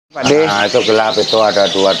Pade. Nah, itu gelap, itu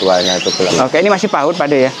ada dua-duanya itu gelap. Oke, ini masih PAUD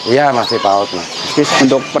Pade ya? Iya, masih PAUD Mas.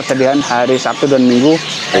 Untuk persediaan hari Sabtu dan Minggu.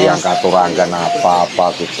 Yang katurangan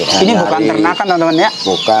apa-apa gitu. Ini bukan ternakan teman-teman ya?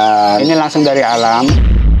 Bukan. Ini langsung dari alam.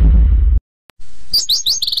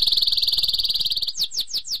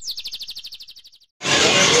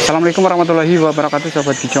 Assalamualaikum warahmatullahi wabarakatuh,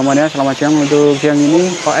 sobat Kicomania. Selamat siang. Untuk siang ini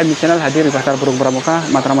OMJ Channel hadir di Pasar Burung Pramuka,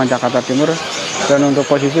 Matraman Jakarta Timur. Dan untuk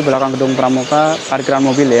posisi belakang gedung Pramuka, parkiran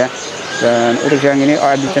mobil ya. Dan untuk siang ini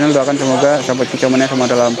OMJ Channel doakan semoga sobat Kicomania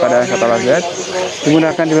semua dalam keadaan sehat walafiat,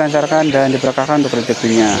 dimudahkan, dilancarkan, dan diberkahkan untuk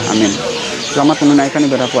rezekinya. Amin. Selamat menunaikan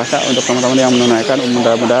ibadah puasa untuk teman-teman yang menunaikan.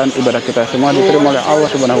 Mudah-mudahan ibadah kita semua diterima oleh Allah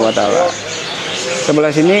Subhanahu wa Ta'ala.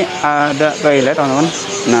 Sebelah sini ada toilet teman-teman.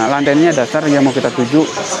 Nah, lantainya dasar yang mau kita tuju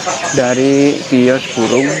dari kios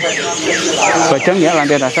burung Bajang ya,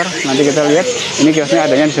 lantai dasar. Nanti kita lihat ini kiosnya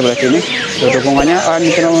adanya di sebelah sini. Dukungannya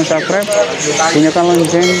channel subscribe, bunyikan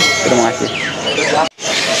lonceng. Terima kasih.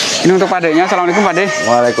 Ini untuk padenya. Assalamualaikum Pade.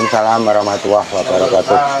 Waalaikumsalam warahmatullahi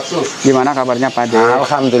wabarakatuh. Gimana kabarnya Pade?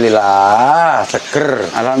 Alhamdulillah seger.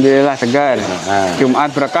 Alhamdulillah segar.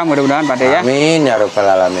 Jumat berkah mudah-mudahan Pade ya. Amin ya rabbal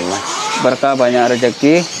alamin Mas. Berkah banyak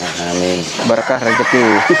rezeki. Amin. Berkah rezeki.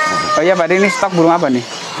 Oh iya Pade, ini stok burung apa nih?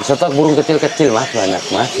 Stok burung kecil-kecil Mas, banyak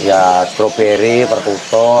Mas. Ya stroberi,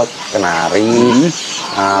 perkutut, kenari,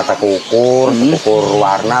 tekukur, tekukur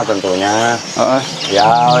warna tentunya.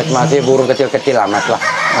 Ya masih burung kecil-kecil lah Mas lah.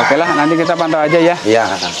 Oke lah, nanti kita pantau aja ya. Iya.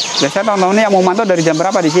 Biasa tahun-tahunnya yang mau mantau dari jam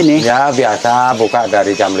berapa di sini? Ya biasa buka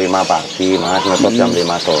dari jam 5 pagi Mas, nutup jam 5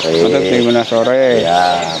 sore. Nutup jam 5 sore.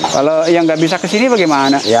 Ya. Kalau yang nggak bisa kesini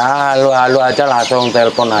bagaimana? Ya lu aja langsung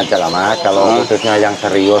telepon aja lah Mas. Kalau khususnya yang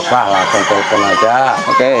serius lah langsung telepon aja.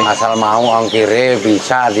 Oke. Asal mau ongkirnya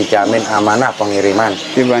bisa dijamin amanah pengiriman.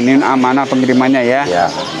 Dibanding amanah pengirimannya ya. Ya.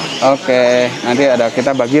 Oke, nanti ada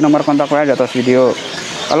kita bagi nomor kontak WA di atas video.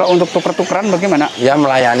 Kalau untuk tuker-tukeran bagaimana? Ya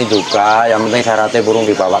melayani juga, yang penting syaratnya burung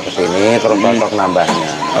dibawa ke sini, terus cocok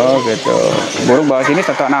nambahnya. Oh gitu. Burung bawa sini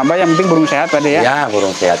cocok nambah, yang penting burung sehat Pade ya? Ya,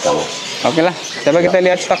 burung sehat kamu. Oke lah, coba kita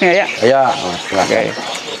lihat stoknya ya. Iya, Mas. Oke.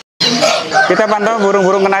 Kita pantau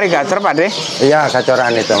burung-burung kenari gacor Pade. Iya,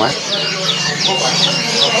 gacoran itu Mas.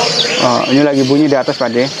 Oh, ini lagi bunyi di atas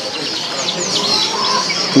Pade.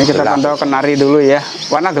 Ini kita pantau kenari dulu ya.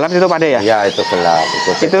 Warna gelap itu Pade ya? Iya, itu gelap.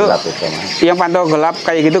 Itu gelap itu Mas. Yang pantau gelap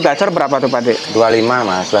kayak gitu gacor berapa tuh Pade? 25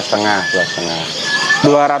 Mas, 2,5.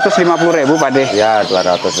 250.000 Pade. Ya,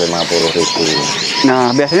 250.000. Nah,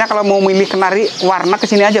 biasanya kalau mau milih kenari warna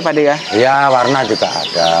kesini aja Pade ya? Ya, warna juga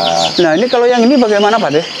ada. Nah, ini kalau yang ini bagaimana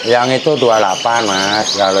Pade? Yang itu 28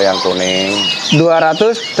 Mas, kalau yang kuning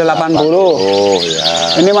 280. Oh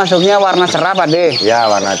ya. Ini masuknya warna cerah Pade. Ya,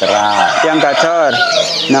 warna cerah. Yang gacor.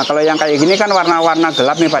 Nah, kalau yang kayak gini kan warna-warna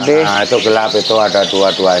gelap nih Pade. Nah, itu gelap, itu ada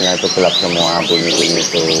dua-duanya, itu gelap semua bunyi-bunyi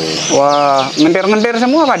itu. Wah, ngentir-ngentir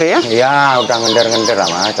semua Pade ya? Ya, udah ngender-ngender lah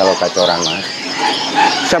Mas, kalau gacoran Mas.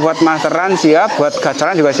 Bisa buat masteran siap, buat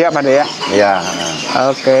gacoran juga siap Pade ya? Iya.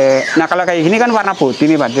 Oke. Nah, kalau kayak gini kan warna putih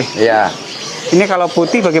nih Pade. Iya. Ini kalau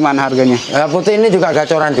putih bagaimana harganya? Putih ini juga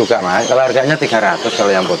gacoran juga Mas. Kalau harganya 300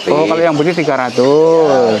 kalau yang putih. Oh, kalau yang putih 300.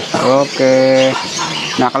 Ya. Oke.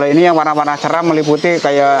 Nah, kalau ini yang warna-warna cerah meliputi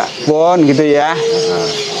kayak bon gitu ya.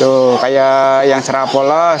 Tuh, kayak yang cerah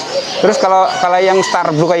polos. Terus kalau yang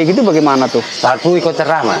star blue kayak gitu bagaimana tuh? Star blue ikut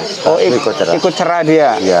cerah Mas. Oh, ikut cerah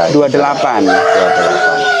dia. Ya, 28.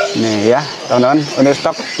 28. Nih ya, teman-teman, untuk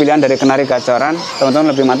stok pilihan dari kenari gacoran,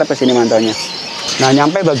 teman-teman lebih mantap ke sini mantaunya. Nah,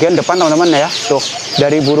 nyampe bagian depan teman-teman ya. Tuh,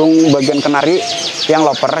 dari burung bagian kenari yang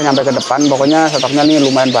loper nyampe ke depan. Pokoknya stoknya ini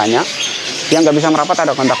lumayan banyak. Yang nggak bisa merapat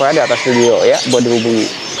ada kontak WA di atas video ya, buat dihubungi.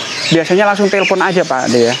 Biasanya langsung telepon aja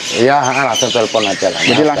Pak De ya? Iya, langsung telepon aja lah.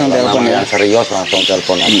 Jadi langsung telepon ya? Yang serius langsung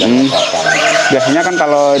telepon aja. Biasanya kan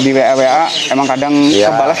kalau di WA emang kadang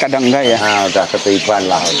kebalas kadang enggak ya? Nah, udah ketiban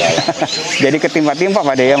lah udah. Jadi ketimpa-timpa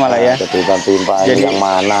Pak De ya malah ya? Ketiban-timpa yang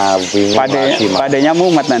mana bingung Padenya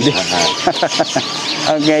mumet nanti.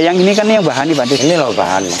 Oke, yang ini kan yang bahan nih Pak De? Ini loh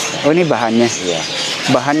bahan Mas. Oh, ini bahannya? Iya.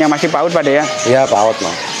 Bahannya masih PAUD Pak De ya? Iya, PAUD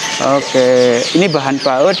Mas. Oke, ini bahan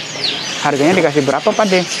PAUD. Harganya dikasih berapa Pak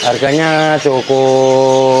De? Harganya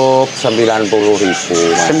cukup 90.000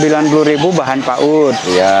 Mas. 90.000 bahan PAUD.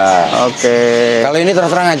 Iya. Oke. Kalau ini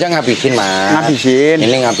terus terang aja ngabisin Mas. Ngabisin.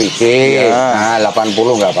 Ini ngabisin. Ya. Nah, 80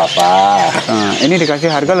 nggak apa-apa. Nah, ini dikasih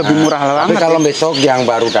harga lebih murah Tapi kalau besok yang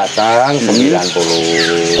baru datang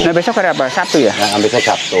 90. Nah, besok hari apa? Sabtu ya? Nah, besok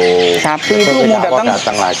Sabtu. Sabtu itu mau datang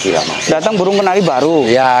lagi lah Mas. Datang burung kenari baru.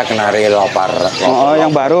 Iya, kenari lopar. Oh,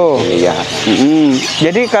 yang baru. Iya.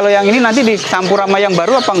 Jadi kalau yang ini nanti dicampur sama yang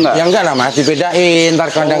baru apa enggak? Ya enggak lah Mas, dibedain.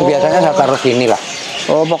 Ntar kandang biasanya saya taruh sini lah.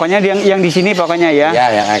 Oh, pokoknya yang di sini pokoknya ya. Ya,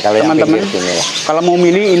 ya kalau teman-teman. Kalau mau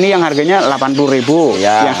milih ini yang harganya 80.000,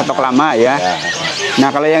 ya, yang stok lama ya. Ya. Nah,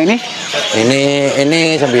 kalau yang ini?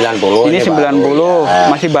 Ini 90. Ini 90, baru, ya.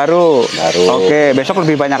 Masih baru. Oke, besok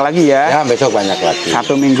lebih banyak lagi ya. Ya, besok banyak lagi.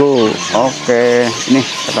 1 minggu. Oke, ini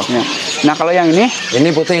stoknya. Nah, kalau yang ini? Ini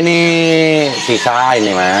putih, ini sisa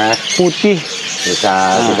ini, Mas. Putih.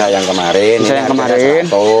 Sisa yang kemarin. Sisa yang kemarin.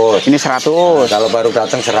 100. Ini 100. Nah, kalau baru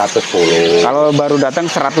datang 110. Kalau baru datang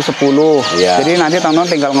 110. Ya. Jadi nanti teman-teman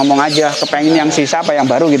tinggal ngomong aja kepengen yang sisa apa yang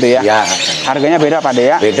baru gitu ya. Ya. Harganya beda Pak De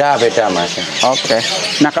ya? Beda, Mas. Oke.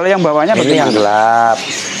 Nah, kalau yang bawahnya ini yang gelap.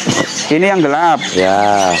 Ini yang gelap.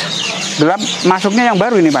 Ya. Gelap masuknya yang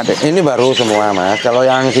baru ini Pak De? Ini baru semua, Mas. Kalau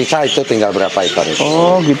yang sisa itu tinggal berapa ekor itu?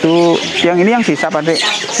 Oh, gitu. Yang ini yang sisa Pak De?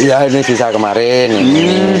 Iya, ini sisa kemarin.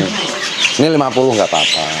 Ini 50 nggak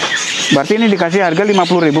apa-apa. Berarti ini dikasih harga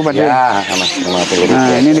 50.000 Pak De? Ya, Mas, 50.000.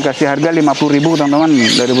 Nah, ini dikasih harga 50.000 teman-teman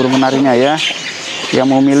dari burung kenarinya ya. Yang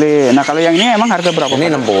mau milih. Nah, kalau yang ini emang harga berapa?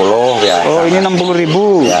 Ini 60 ya. Oh, ini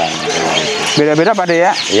 60.000. Ya. Beda-beda Pak De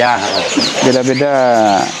ya? Iya. Beda-beda.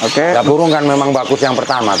 Oke. Ya, burung kan memang bagus yang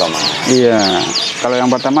pertama, toh, Mas. Iya. Kalau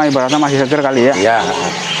yang pertama ibaratnya masih seger kali ya? Iya.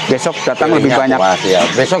 Besok datang lebih banyak. Puas, ya.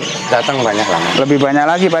 Besok datang banyak lah, Mas. Lebih banyak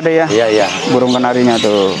lagi Pak De ya? Iya, iya. Burung kenarinya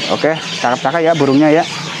tuh. Oke, cakep-cakep ya burungnya ya.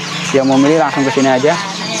 Yang mau milih langsung ke sini aja.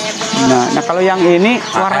 Nah, kalau yang ini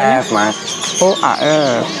warnanya? AF, Mas. Oh,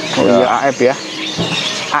 AF. Oh iya, AF ya.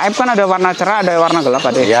 AF kan ada warna cerah, ada warna gelap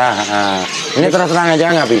Pak De? Ya, ini terus terang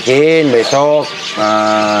aja nggak bikin. Besok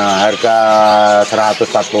harga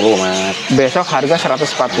 140, Mas. Besok harga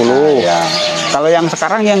 140. Ya. Kalau yang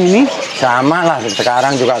sekarang yang ini? Sama lah,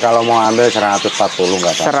 sekarang juga kalau mau ambil 140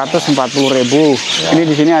 nggak apa-apa. 140.000. Ya. Ini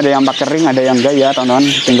di sini ada yang pakai ring, ada yang enggak ya, teman-teman.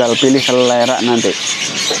 Tinggal pilih selera nanti.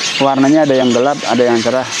 Warnanya ada yang gelap, ada yang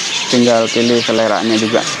cerah. Tinggal pilih seleranya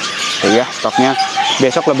juga. Tuh ya, stoknya.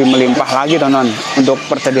 Besok lebih melimpah lagi teman-teman untuk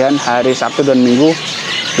persediaan hari Sabtu dan Minggu.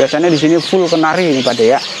 Biasanya di sini full kenari ini Pak De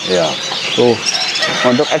ya. Iya. Tuh.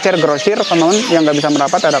 Untuk ecer grosir teman-teman yang nggak bisa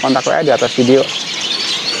merapat ada kontak WA di atas video.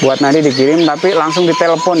 Buat nanti dikirim tapi langsung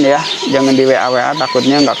ditelepon ya. Jangan di WA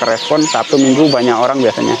takutnya nggak kerespon. Sabtu Minggu banyak orang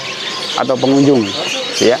biasanya atau pengunjung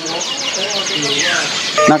ya.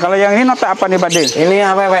 Nah, kalau yang ini nota apa nih Pak De? Ini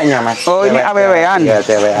AWW-nya, Mas. Oh, ini AWW-an. Ya,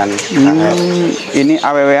 CW-an. Ini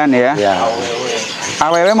AWW-an ya. Ya.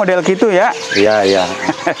 AWW model gitu ya? Iya, iya.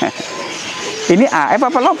 Ini AF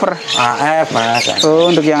apa loper? AF, Mas.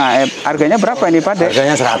 Oh, untuk yang AF. Harganya berapa ini Pak De?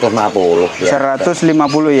 Harganya 150. Ya.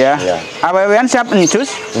 150 ya. Ya. AWW-an siap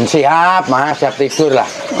encus? Siap, Mas. Siap tidur lah.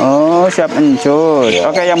 Oh, siap encus. Ya.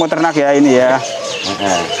 Oke, yang mau ternak ya ini ya.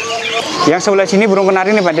 Yang sebelah sini burung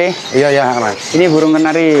kenari nih Pak De? Iya, iya, Mas. Ini burung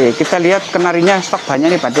kenari. Kita lihat kenarinya stok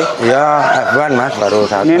banyak nih Pak De. Iya, F1, Mas. Baru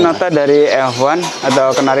satu. Ini nota dari F1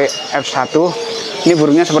 atau kenari F1. Ini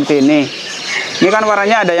burungnya seperti ini. Ini kan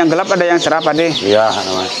warnanya ada yang gelap, ada yang cerah Pak De. Iya,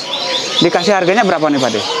 Mas. Dikasih harganya berapa nih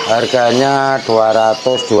Pak De? Harganya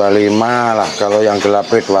 225 lah. Kalau yang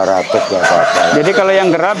gelap 200 nggak apa-apa. Jadi kalau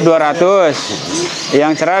yang gelap 200,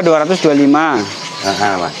 yang cerah 225.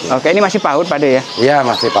 Mas. Oke, ini masih PAUD Pak De ya? Iya,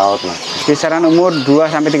 masih PAUD, Mas. Kisaran umur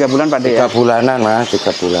 2-3 bulan Pak De ya? 3 bulanan, Mas.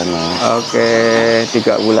 3 bulanan. Oke,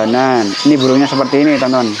 3 bulanan. Ini burungnya seperti ini,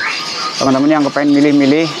 teman-teman. Teman-teman yang kepengen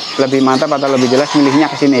milih-milih lebih mantap atau lebih jelas, milihnya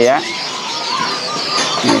ke sini ya.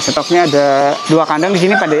 Nih, stoknya ada 2 kandang di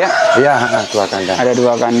sini Pak De ya? Iya, 2 kandang. Ada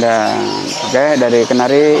 2 kandang. Oke, dari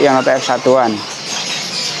kenari yang nota F1-an.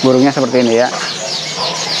 Burungnya seperti ini ya.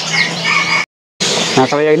 Nah,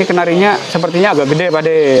 kalau yang ini kenarinya sepertinya agak gede Pak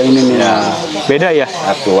De, yang ini nih. Ya. Beda ya?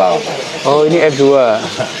 F2. Oh, ini F2.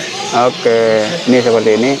 Oke, ini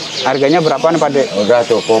seperti ini. Harganya berapa nih Pak De? Udah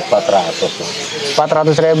cukup 400.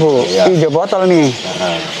 400.000. Ya. Hijau botol nih.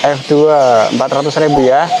 F2 400.000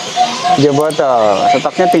 ya. Hijau botol.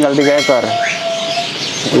 Stoknya tinggal 3 ekor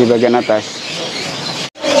di bagian atas.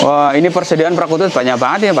 Wah, ini persediaan perkutut banyak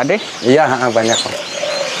banget ya Pak De? Iya, banyak.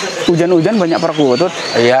 Hujan-hujan banyak perkutut.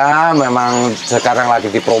 Iya, memang sekarang lagi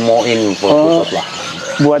dipromoin perkutut lah.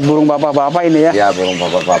 Buat burung bapak-bapak ini ya? Iya, burung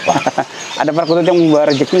bapak-bapak. Ada perkutut yang membawa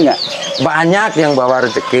rezeki nggak? Banyak yang bawa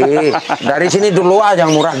rezeki. Dari sini dulu aja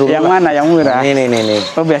yang murah dulu. Yang mana yang murah? Ini.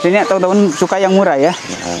 Oh, biasanya tahun-tahun suka yang murah ya?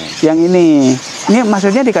 Yang ini. Ini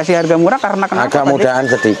maksudnya dikasih harga murah karena kenapa? Agak mudahan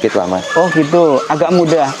sedikit lah, Mas. Oh gitu, agak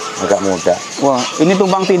mudah. Agak mudah. Wah, ini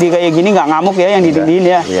tumpang tindih kayak gini nggak ngamuk ya yang ditindihin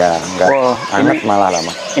ya? Iya, enggak. Wah, Anget ini, malah lah,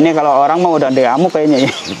 Mas. Ini kalau orang mau udah ngamuk kayaknya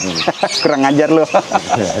ya. Kurang ajar loh.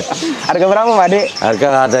 Harga berapa Pak De? Harga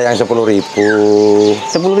ada yang 10.000.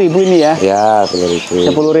 10.000 ini ya? Ya, 10.000.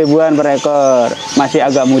 10.000-an per ekor. Masih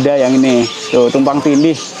agak muda yang ini. Tuh, tumpang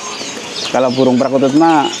tindih. Kalau burung perkutut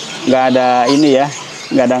mah nggak ada ini ya.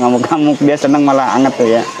 nggak ada ngamuk-ngamuk, dia seneng malah anget tuh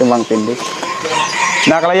ya, tumbang tindih.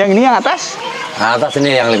 Nah kalau yang ini yang atas? Nah, atas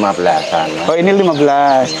ini yang 15-an. Oh ini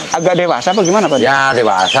 15, agak dewasa apa gimana Pak? Ya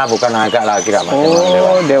dewasa, bukan agak lagi lah Mas.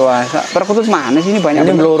 Oh dewasa. Perkutut mana sih ini banyak?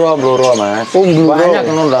 Ini bluro Mas. Oh, bluro. Banyak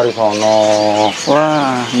nol dari sono.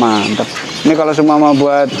 Wah mantep. Ini kalau semua mau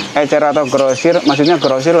buat ecer atau grosir, maksudnya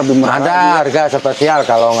grosir lebih murah. Ada harga spesial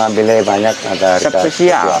kalau ngambilnya banyak, ada harga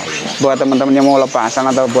spesial. Buat teman-teman yang mau lepasan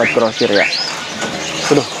atau buat grosir ya.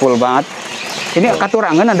 Udah full banget. Ini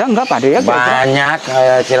katurangan ada enggak Pak De ya? Banyak,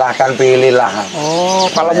 silahkan pilih lah. Oh,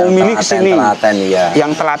 kalau mau milih ke sini. Telaten, iya.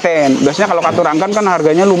 Yang telaten. Biasanya kalau katurangan kan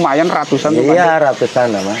harganya lumayan ratusan. Iya,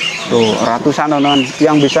 ratusan Mas. Tuh, ratusan non.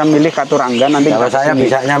 Yang bisa milih katurangan nanti. Kalau saya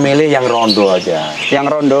bisanya milih yang rondo aja. Yang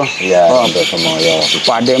rondo? Iya, rondo semua ya.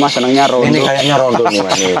 Pak De Mas senangnya rondo. Ini kayaknya rondo nih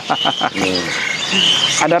Mas.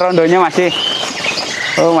 Ada rondonya masih?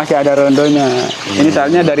 Oh masih ada rondonya. Ini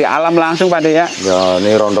soalnya dari alam langsung Pak De ya? Ya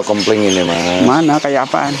ini rondo kempling ini Mas. Mana kayak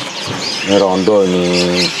apaan? Ini rondo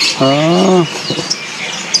ini.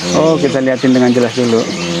 Oh kita liatin dengan jelas dulu.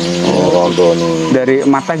 Rondo nih. Dari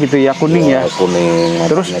mata gitu ya, kuning ya?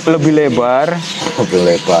 Kuning. Terus lebih lebar. Lebih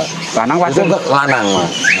lebar. Lanang pasti? Lanang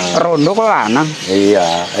Mas. Rondo kok lanang? Iya.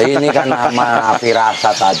 Ini kan nama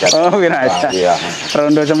firasat aja. Oh firasat. Iya.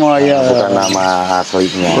 Rondo semua ya. Bukan nama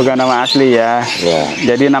aslinya. Bukan nama asli ya. Iya.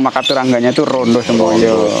 Jadi nama katurangganya itu Rondo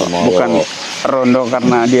Semoyo. Bukan Rondo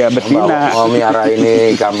karena dia betina. Oh miara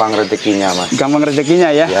ini gampang rezekinya Mas. Gampang rezekinya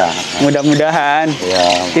ya. Ya. Mudah-mudahan. Ya.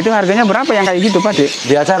 Itu harganya berapa yang kayak gitu Pak De?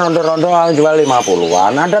 Biasa rondo-rondo jual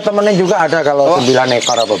 50-an. Ada temennya juga ada kalau 9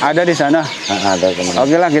 ekor apa. Ada di sana. Ada temen.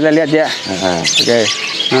 Oke lah kita lihat ya. Oke.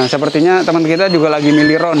 Nah sepertinya teman kita juga lagi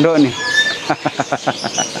milih rondo nih.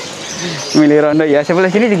 Milih rondo ya. Sebelah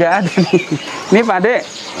sini juga ada nih. Ini Pak De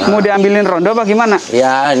mau diambilin rondo apa gimana?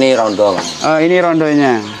 Ya ini rondo. Ini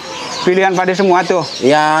rondonya. Pilihan Pak De semua tuh?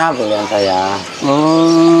 Ya pilihan saya.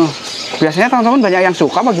 Oh. Biasanya teman-teman banyak yang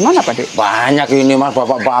suka apa gimana Pak De? Banyak ini Mas,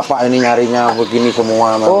 bapak-bapak ini nyarinya begini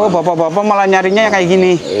semua Mas. Oh bapak-bapak malah nyarinya kayak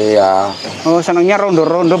gini? Iya. Oh senangnya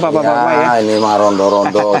rondo-rondo bapak-bapak ya? Ini mah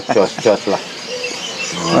rondo-rondo jos-jos lah.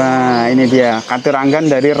 Wah ini dia katuranggan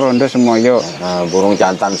dari Rondo Semoyo. Nah, burung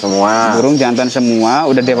jantan semua. Burung jantan semua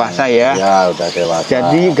udah dewasa ya? Ya udah dewasa.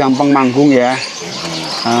 Jadi gampang manggung ya?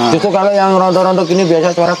 Justru kalau yang rondo-rondo gini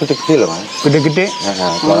biasa suara gede-gede loh Mas. Gede-gede?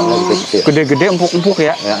 Suaranya gede-gede. Gede-gede empuk-empuk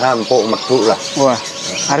ya? Ya empuk meduk lah. Wah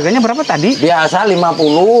harganya berapa tadi? Biasa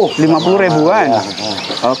 50. 50 ribuan? Ya.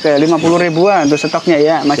 Oke 50 ribuan untuk stoknya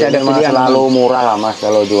ya? Masih ada pilihan? Selalu murah lah Mas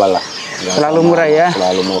kalau jual lah. Selalu murah ya?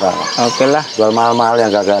 Selalu murah. Oke lah. Jual mahal-mahal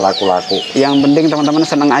yang gak laku-laku. Yang penting teman-teman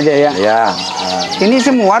senang aja ya? Ya. Ini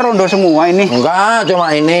semua rondo semua ini? Enggak,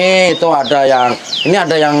 cuma ini. Itu ada yang, ini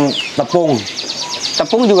ada yang tepung.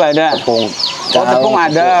 Tepung juga ada? Tepung. Oh tepung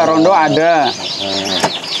ada, rondo ada.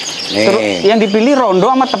 Nih. Terus yang dipilih rondo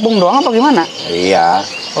sama tepung doang apa gimana? Iya.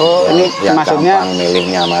 Oh ini yang maksudnya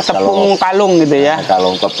milihnya Mas. tepung kalung gitu ya?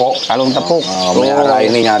 Kalung tepuk. Kalung tepuk. Miara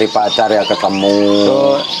ini nyari pacar ya ketemu.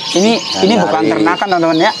 Tuh. Ini bukan ternakan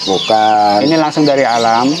teman-teman ya? Bukan. Ini langsung dari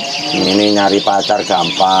alam. Ini nyari pacar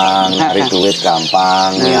gampang, nyari duit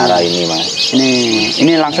gampang. Miara ini Mas.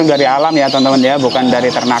 Ini langsung dari alam ya teman-teman ya, bukan dari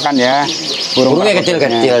ternakan ya. Burungnya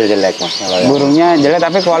kecil-kecil jelek Mas. Burungnya jelek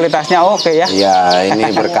tapi kualitasnya oke ya? Iya ini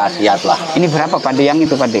berkhasiat lah. Ini berapa Pak De yang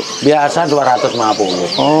itu Pak De? Biasa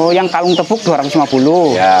 250. Oh, yang kalung tepuk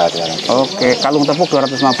 250. Ya, 250. Oke, kalung tepuk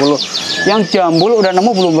 250. Yang jambul udah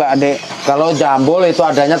nemu belum Mbak Ade? Kalau jambul itu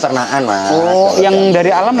adanya ternakan, Mas. Oh, kalau yang jambul.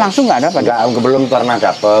 dari alam langsung nggak ada Pak? Enggak, belum pernah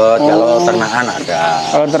dapet. Oh. Kalau ternakan ada.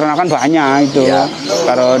 Kalau ternakan banyak itu. Iya.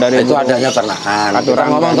 Kalau dari itu adanya ternakan. Kita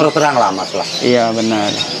ngomong terus terang lah, Mas lah. Iya, benar.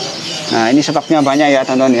 Nah, ini stoknya banyak ya,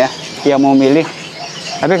 teman-teman ya. Yang mau milih.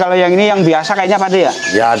 Tapi kalau yang ini yang biasa kayaknya Pak De ya?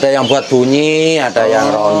 Ya ada yang buat bunyi, ada yang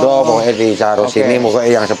rondo, pokoknya di Carus ini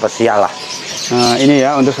pokoknya yang spesial lah. Nah ini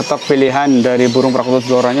ya untuk stok pilihan dari burung perkutut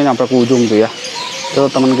bloranya sampai ke ujung tuh ya. Itu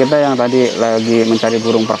teman kita yang tadi lagi mencari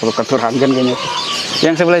burung perkutut keturangan kayaknya.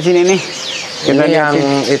 Yang sebelah sini nih. Kita ini yang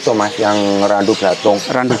sini. itu Mas, yang randu belatung.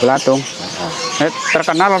 Randu belatung.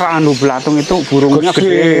 Terkenal randu belatung itu burungnya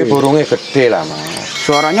gede. Burungnya gede lah Mas.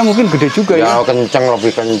 Suaranya mungkin gede juga ya? Ya kenceng, lebih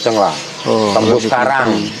kenceng lah. Oh, tembus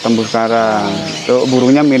karang. Tembus karang. Tuh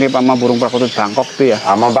burungnya mirip sama burung perkutut Bangkok tuh ya?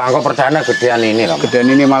 Sama Bangkok perdana gedean ini lah. Gedean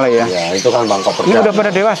ini malah ya? Ya itu kan Bangkok perdana. Ini udah pada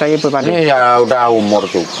dewasa ya Pak De? Ini ya udah umur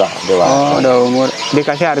juga dewasa. Oh udah umur.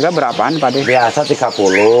 Dikasih harga berapaan Pak De? Biasa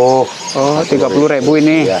 30. Oh 30.000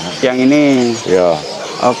 ini? Ya. Yang ini? Ya.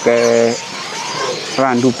 Oke.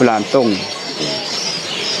 Randu belantung.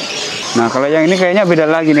 Nah kalau yang ini kayaknya beda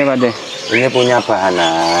lagi nih Pak De. Ini punya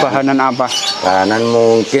bahanan. Bahanan apa? Kanan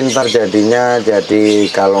mungkin terjadinya jadi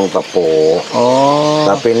kalong tepuk. Oh.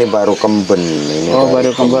 Tapi ini baru kemben. Ini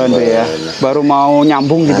baru kemben tuh ya. Baru mau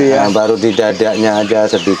nyambung gitu ya. Baru di dadanya aja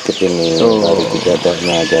sedikit ini. Baru di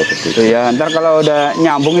dadanya aja sedikit. Tuh ya, ntar kalau udah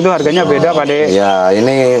nyambung itu harganya beda Pak De. Ya,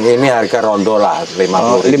 ini harga rondo lah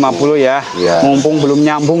 50.000. 50 ya. Ya. Mumpung belum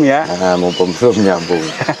nyambung ya. Mumpung belum nyambung.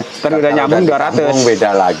 Ntar udah nyambung 200.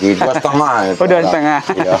 Beda lagi 2,5. Oh, 2,5.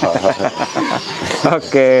 Ya.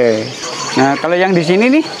 Oke. Nah, kalau yang di sini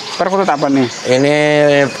nih perkutut apa nih? Ini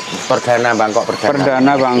perdana Bangkok,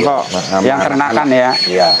 perdana Bangkok. Yang ternakan ya.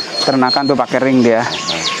 Iya. Ternakan tuh pakai ring dia.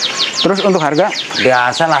 Terus untuk harga?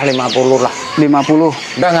 Biasa lah 50 lah.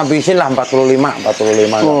 50. Udah ngabisin lah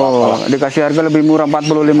 45. Oh, dikasih harga lebih murah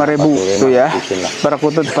 45.000 tuh ya.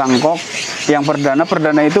 Perkutut Bangkok yang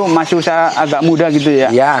perdana itu masih usaha agak muda gitu ya?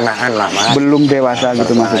 Iya, anakan lah Mas. Belum dewasa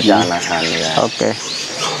gitu maksudnya. Anakan ya. Oke.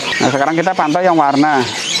 Nah, sekarang kita pantau yang warna.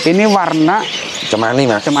 Ini warna cemani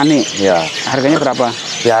Mas. Cemani. Ya. Harganya berapa?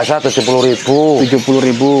 Biasa 70.000.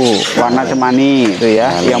 70.000. Warna cemani itu ya.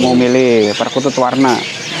 Yang mau milih perkutut warna.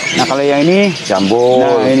 Nah, kalau yang ini jambul.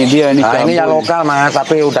 Nah, ini dia ini. Nah, ini yang lokal Mas,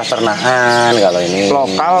 tapi udah ternakan kalau ini.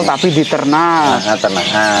 Lokal tapi diternak. Nah,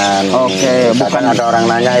 ternakan. Oke, bukan ada orang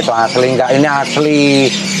nanya itu asli enggak? Ini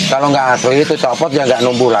asli. Kalau nggak asli itu copot ya nggak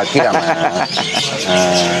numbuh lagi ya Mas.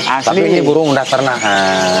 Asli. Tapi ini burung udah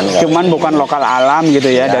ternakan. Cuman bukan lokal alam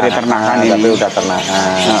gitu ya, dari ternakan ini. Tapi udah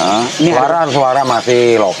ternakan. Ini suara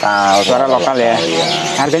masih lokal. Suara lokal ya.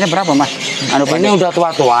 Harganya berapa Mas? Ini udah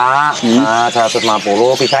tua-tua.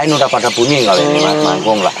 150. Pisahin udah pada bunyi kalau ini Mas,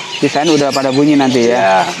 manggung lah. Pisahin udah pada bunyi nanti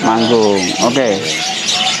ya. Manggung. Oke.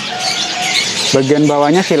 Bagian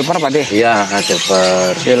bawahnya silver Pak De? Iya,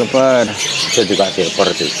 silver. Silver. Itu juga silver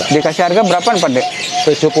juga. Dikasih harga berapa Pak De?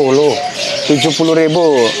 70.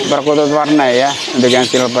 70.000 perkutut warna ya, untuk yang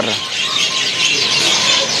silver.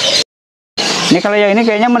 Ini kalau yang ini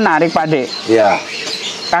kayaknya menarik Pak De. Iya.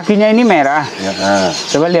 Kakinya ini merah. Ya.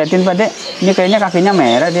 Coba liatin Pak De. Ini kayaknya kakinya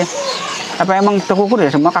merah dia. Apa emang tekukur ya,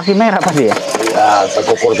 semua kaki merah Pak De ya? Iya,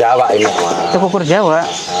 tekukur Jawa ini Mas. Tekukur Jawa?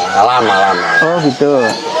 Alam. Oh gitu.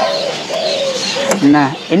 Nah,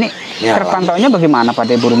 ini terpantaunya bagaimana Pak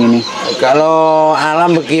De burung ini? Kalau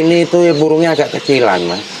alam begini itu ya burungnya agak kecilan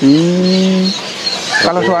Mas.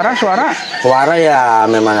 Kalau suara ya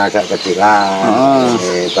memang agak kecilan.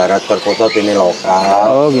 Barat perkutut ini lokal.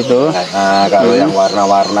 Oh gitu. Nah, kalau yang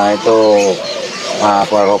warna-warna itu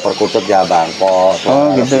perkutut ya Bangkok.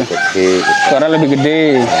 Oh gitu. Suara lebih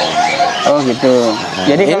gede. Oh gitu.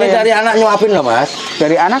 Jadi ini dari anak nyuapin loh Mas.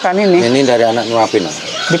 Dari anak kan ini? Ini dari anak nyuapin.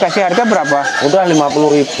 Dikasih harga berapa? Udah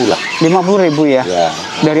 50.000 lah. 50.000 ya? Ya.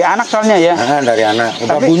 Dari anak soalnya ya? Dari anak.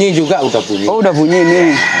 Udah bunyi juga, udah bunyi. Oh udah bunyi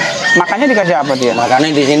ini. Makannya dikasih apa dia?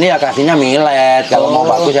 Makannya di sini ya kasihnya millet. Kalau mau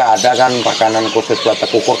bagus ya ada kan makanan khusus buat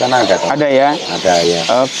tekukur kan ada. Ada ya? Ada ya.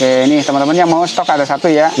 Oke, ini teman-teman yang mau stok ada satu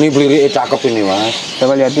ya. Ini beli cakep ini Mas.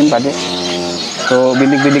 Coba liatin Pak De. Tuh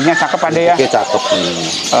bintik-bintiknya cakep Pak De ya? Cakep ini.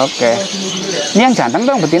 Oke. Ini yang jantan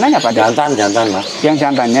tuh betinanya Pak De? Jantan Mas. Yang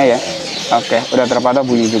jantannya ya? Oke, udah terpantau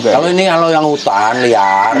bunyi juga. Kalau ini kalau yang hutan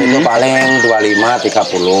liar itu paling 25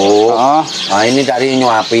 30. Oh. Nah, ini dari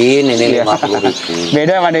nyuapin ini 50.000.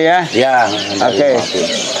 Beda Pak De ya? Iya. Oke.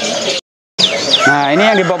 Nah, ini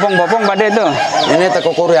yang dibopong-bopong Pak De itu. Ini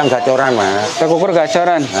tekukur yang gacoran Mas. Tekukur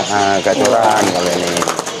gacoran. Gacoran kalau ini.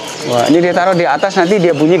 Wah, ini ditaruh di atas nanti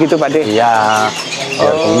dia bunyi gitu Pak De? Iya.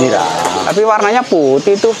 Biar bunyi lah. Tapi warnanya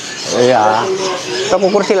putih tuh. Iya.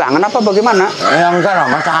 Tekukur silangan apa bagaimana? Enggak lah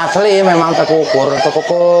Mas, asli memang tekukur.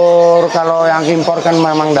 Tekukur kalau yang impor kan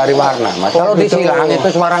memang dari warna Mas. Kalau gitu. Di silang itu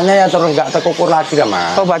suaranya ya terus nggak tekukur lagi kan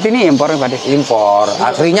Mas. Oh berarti ini impor Pak De? Impor.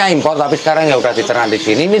 Aslinya impor tapi sekarang ya udah diternak di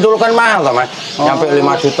sini. Ini dulu kan mahal kan Mas. Sampai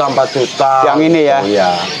 5 juta, 4 juta. Yang ini ya? Oh,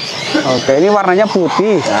 iya. Oke, ini warnanya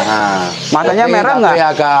putih. Matanya putih, merah nggak? Tapi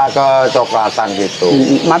agak kecoklatan gitu.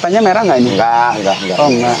 Matanya merah nggak ini? Enggak. Oh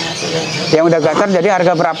enggak. Yang udah gacor jadi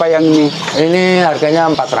harga berapa yang ini? Ini harganya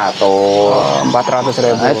 400. Oh,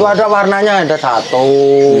 400.000. Nah, itu ada warnanya, ada satu.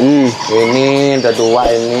 Ini ada dua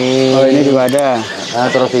ini. Oh ini juga ada. Nah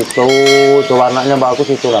terus itu warnanya bagus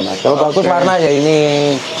itu lah Mas. Kalau bagus warna ya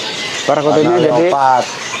ini. Perkututnya jadi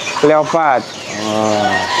leopard.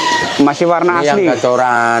 Masih warna asli. Yang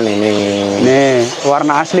gacoran ini. Nih,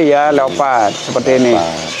 warna asli ya, leopard seperti ini.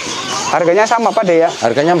 Harganya sama Pak De ya?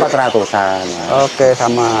 Harganya 400-an. Oke,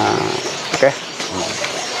 sama. Oke.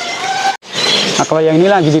 Nah, kalau yang ini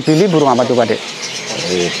lagi dipilih burung apa tuh Pak De?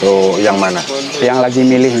 Itu yang mana? Yang lagi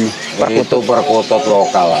milih ini. Itu perkutut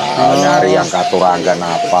lokal lah. Nyari yang katuranggan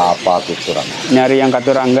apa gitu. Nyari yang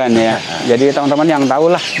katuranggan ya. Jadi teman-teman yang tahu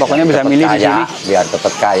lah, pokoknya bisa milih di sini. Biar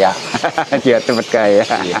cepet kaya. Biar cepet kaya.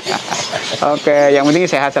 Oke, yang penting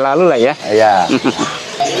sehat selalu lah ya. Iya.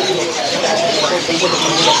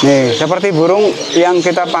 Nih, seperti burung yang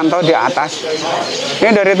kita pantau di atas. Ini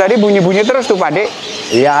dari tadi bunyi-bunyi terus tuh, Pak Dek.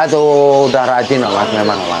 Iya, tuh udah rajin Mas,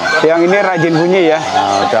 memang Mas. Yang ini rajin bunyi ya.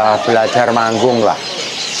 Udah belajar manggung lah.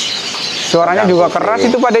 Suaranya juga keras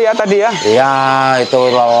itu Pak Dek ya tadi ya. Iya, itu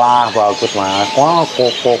lelah bagus Mas. Wah,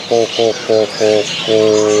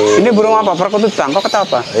 Ini burung apa? Perkutut Bangkok atau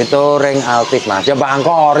apa? Itu ring altis Mas. Ya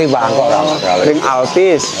Bangkok, Bangkok ring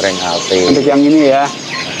altis. Ring altis. Untuk yang ini ya.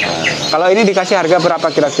 Kalau ini dikasih harga berapa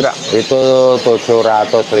kira-kira? Itu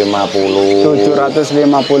 750.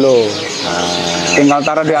 750. Tinggal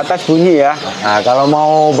taruh di atas bunyi ya. Nah, kalau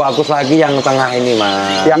mau bagus lagi yang tengah ini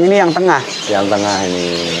Mas. Yang ini yang tengah. Yang tengah ini.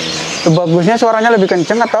 Bagusnya suaranya lebih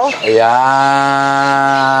kenceng atau? Ya,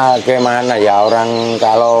 gimana ya, orang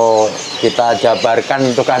kalau kita jabarkan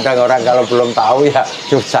itu kadang orang kalau belum tahu ya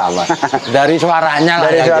susah Mas. Dari suaranya lah.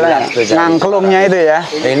 Dari suaranya. Ngangklungnya itu ya.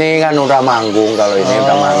 Ini kan udah manggung, kalau ini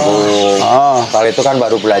udah manggung. Kalau itu kan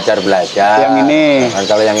baru belajar. Yang ini. Dan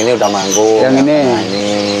kalau yang ini udah manggung. Yang ini. Nah, ini.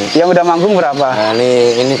 Yang udah manggung berapa? Nah,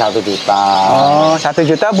 ini 1 juta. Oh, 1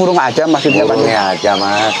 juta burung aja maksudnya? Burungnya aja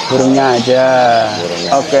Mas. Burungnya aja.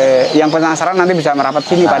 Burungnya. Oke, yang penasaran nanti bisa merapat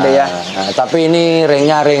sini Pak De ya. Tapi ini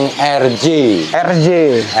ringnya ring RJ. RJ.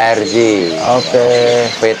 Oke.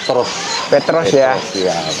 Petrus ya.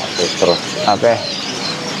 Iya, Petrus. Oke.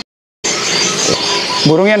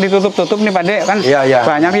 Burung yang ditutup-tutup nih Pak De kan? Iya.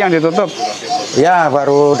 Banyak yang ditutup. Ya,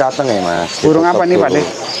 baru datang ya Mas. Burung apa nih Pak De?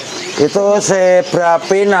 Itu zebra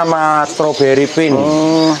pin sama strawberry pin.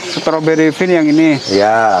 Oh, strawberry pin yang ini.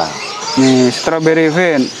 Ya. Nih, strawberry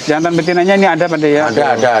fin. Jantan betinanya ini ada Pak De ya?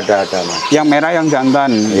 Ada Mas. Yang merah yang jantan.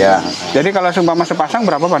 Ya. Jadi kalau seumpama sepasang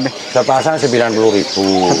berapa Pak De? Sepasang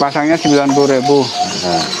 90.000. Sepasangnya 90.000.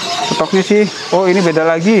 Nah. Stoknya sih, oh ini beda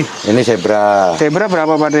lagi. Ini zebra. Zebra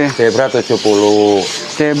berapa Pak De? Zebra 70.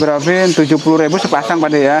 Zebra fin 70.000 sepasang Pak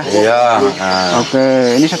De ya? Iya. Nah.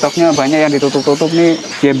 Oke, ini stoknya banyak yang ditutup-tutup nih.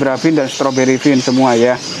 Zebra fin dan strawberry fin semua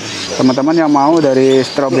ya. Teman-teman yang mau dari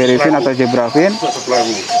strawberry fin atau zebra fin,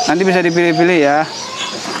 nanti bisa dipilih-pilih ya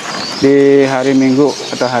di hari Minggu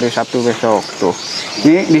atau hari Sabtu besok tuh.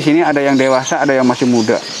 Ini di sini ada yang dewasa, ada yang masih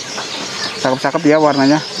muda. Cakep-cakep ya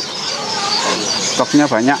warnanya. Stoknya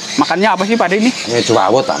banyak. Makannya apa sih Pak De ini? Ini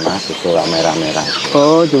juawut Mas, itu merah-merah.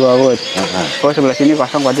 Oh, juawut. Oh, sebelah sini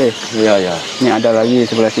kosong Pak De. Iya. Ini ada lagi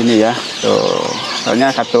sebelah sini ya. Tuh.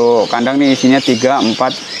 Soalnya satu kandang nih isinya 3, 4.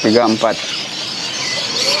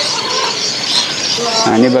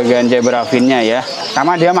 Nah, ini bagian zebra finnya ya.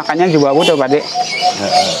 Sama dia makannya juawut tuh Pak De.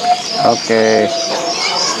 Oke.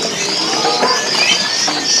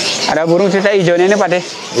 Ada burung sisa hijaunya ini Pak De.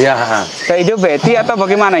 Iya. Sisa hijau beti atau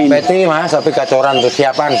bagaimana ini? Beti Mas, tapi kacoran tuh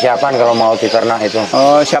siapan kalau mau diternak itu.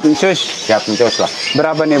 Oh, siap encus. Siap encus lah.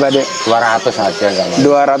 Berapa nih Pak De? 200 aja enggak Mas.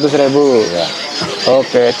 200.000. Iya.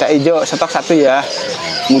 Oke, cak hijau stok 1 ya.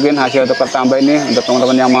 Mungkin hasil tukar tambah ini untuk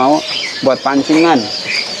teman-teman yang mau buat pancingan.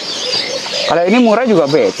 Kalau ini murah juga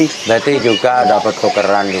beti. Beti juga dapat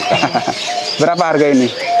tukeran juga. Berapa harga ini?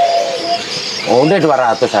 Oh, udah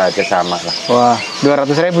 200 aja sama lah. Wah,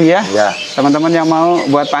 200.000 ya? Ya. Teman-teman yang mau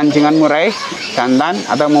buat pancingan murah, jantan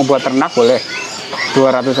atau mau buat ternak boleh.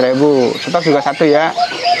 200.000. Stok juga 1 ya.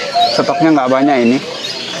 Stoknya nggak banyak ini.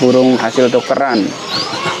 Burung hasil tukeran.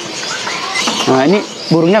 Nah, ini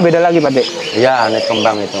burungnya beda lagi Pak De. Iya, anis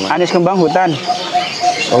kembang itu Mas. Anis kembang hutan.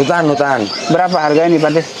 Hutan. Berapa harga ini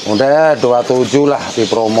Pak De? Udah 27 lah, di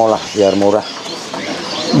promo lah biar murah.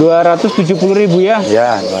 270.000 ya?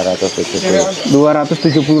 Ya, 270.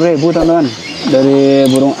 270.000 teman-teman. Dari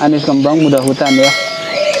burung anis kembang muda hutan ya.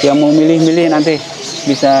 Yang mau milih-milih nanti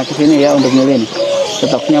bisa ke sini ya untuk milih.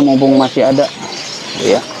 Stoknya mumpung masih ada.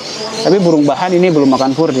 Ya. Tapi burung bahan ini belum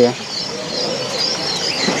makan fur ya.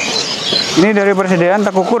 Ini dari persediaan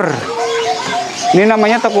tekukur. Ini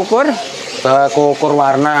namanya tekukur? Tekukur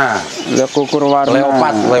warna. Tekukur warna.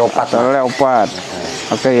 Leopard.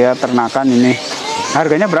 Oke ya, ternakan ini.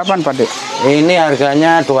 Harganya berapaan Pak De? Ini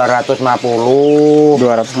harganya 250.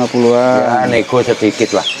 250-an. Ya, nego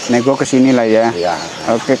sedikit lah. Nego ke sini lah ya. Ya.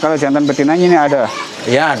 Oke, kalau jantan betinanya ini ada?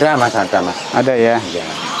 Ya, ada Mas. Ada ya. Ya.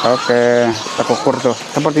 Oke, tekukur tuh.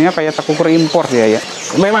 Sepertinya kayak tekukur impor ya.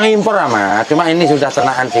 Memang impor Mas, cuma ini sudah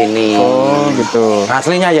ternakan sini. Oh, gitu.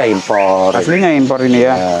 Aslinya ya impor. Aslinya impor ini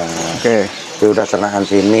ya. Oke. Sudah ternakan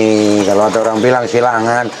sini. Kalau ada orang bilang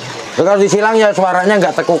silangan, kalau disilang ya suaranya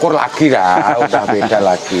nggak tekukur lagi lah, udah beda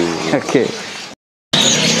lagi. Oke.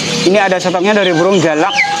 Ini ada stoknya dari burung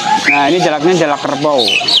jalak. Nah, ini jalaknya jalak kerbau.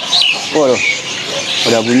 Oh,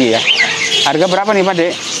 udah bunyi ya. Harga berapa nih Pak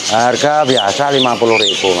Dek? Harga biasa 50.000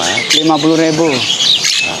 Mas.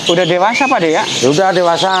 50.000. Udah dewasa Pak Dek ya? Sudah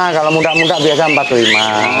dewasa, kalau muda-muda biasa 45.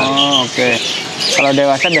 Oh, oke. Kalau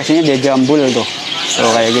dewasa biasanya dia jambul tuh.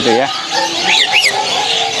 Tuh kayak gitu ya.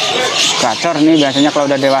 Gacor nih biasanya kalau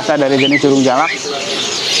udah dewasa dari jenis burung jalak.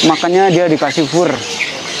 Makanya dia dikasih fur.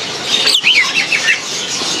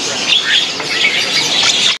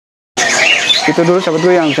 Itu dulu sahabatku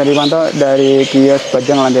yang bisa dipantau dari kios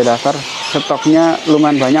Bajang lantai dasar. Stoknya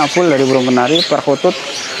lumayan banyak, full dari burung kenari, perkutut,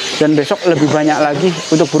 dan besok lebih banyak lagi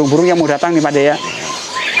untuk burung-burung yang mau datang nih Pak De ya.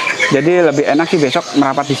 Jadi lebih enak sih besok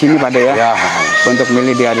merapat di sini Pak De ya, untuk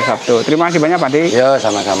milih di hari Sabtu. Terima kasih banyak Pak De. Ya,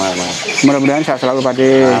 sama-sama Mas. Mudah-mudahan sehat selalu Pak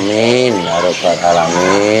De. Amin, ya Rabbal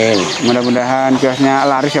alamin. Mudah-mudahan kiosnya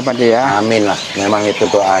laris ya Pak De ya. Amin lah, memang itu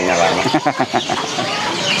doanya lah.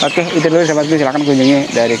 Oke, itu dulu sahabatku, silahkan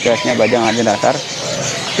kunjungi dari kiosnya Bajang lantai dasar.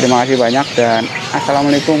 Terima kasih banyak dan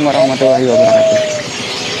assalamualaikum warahmatullahi wabarakatuh.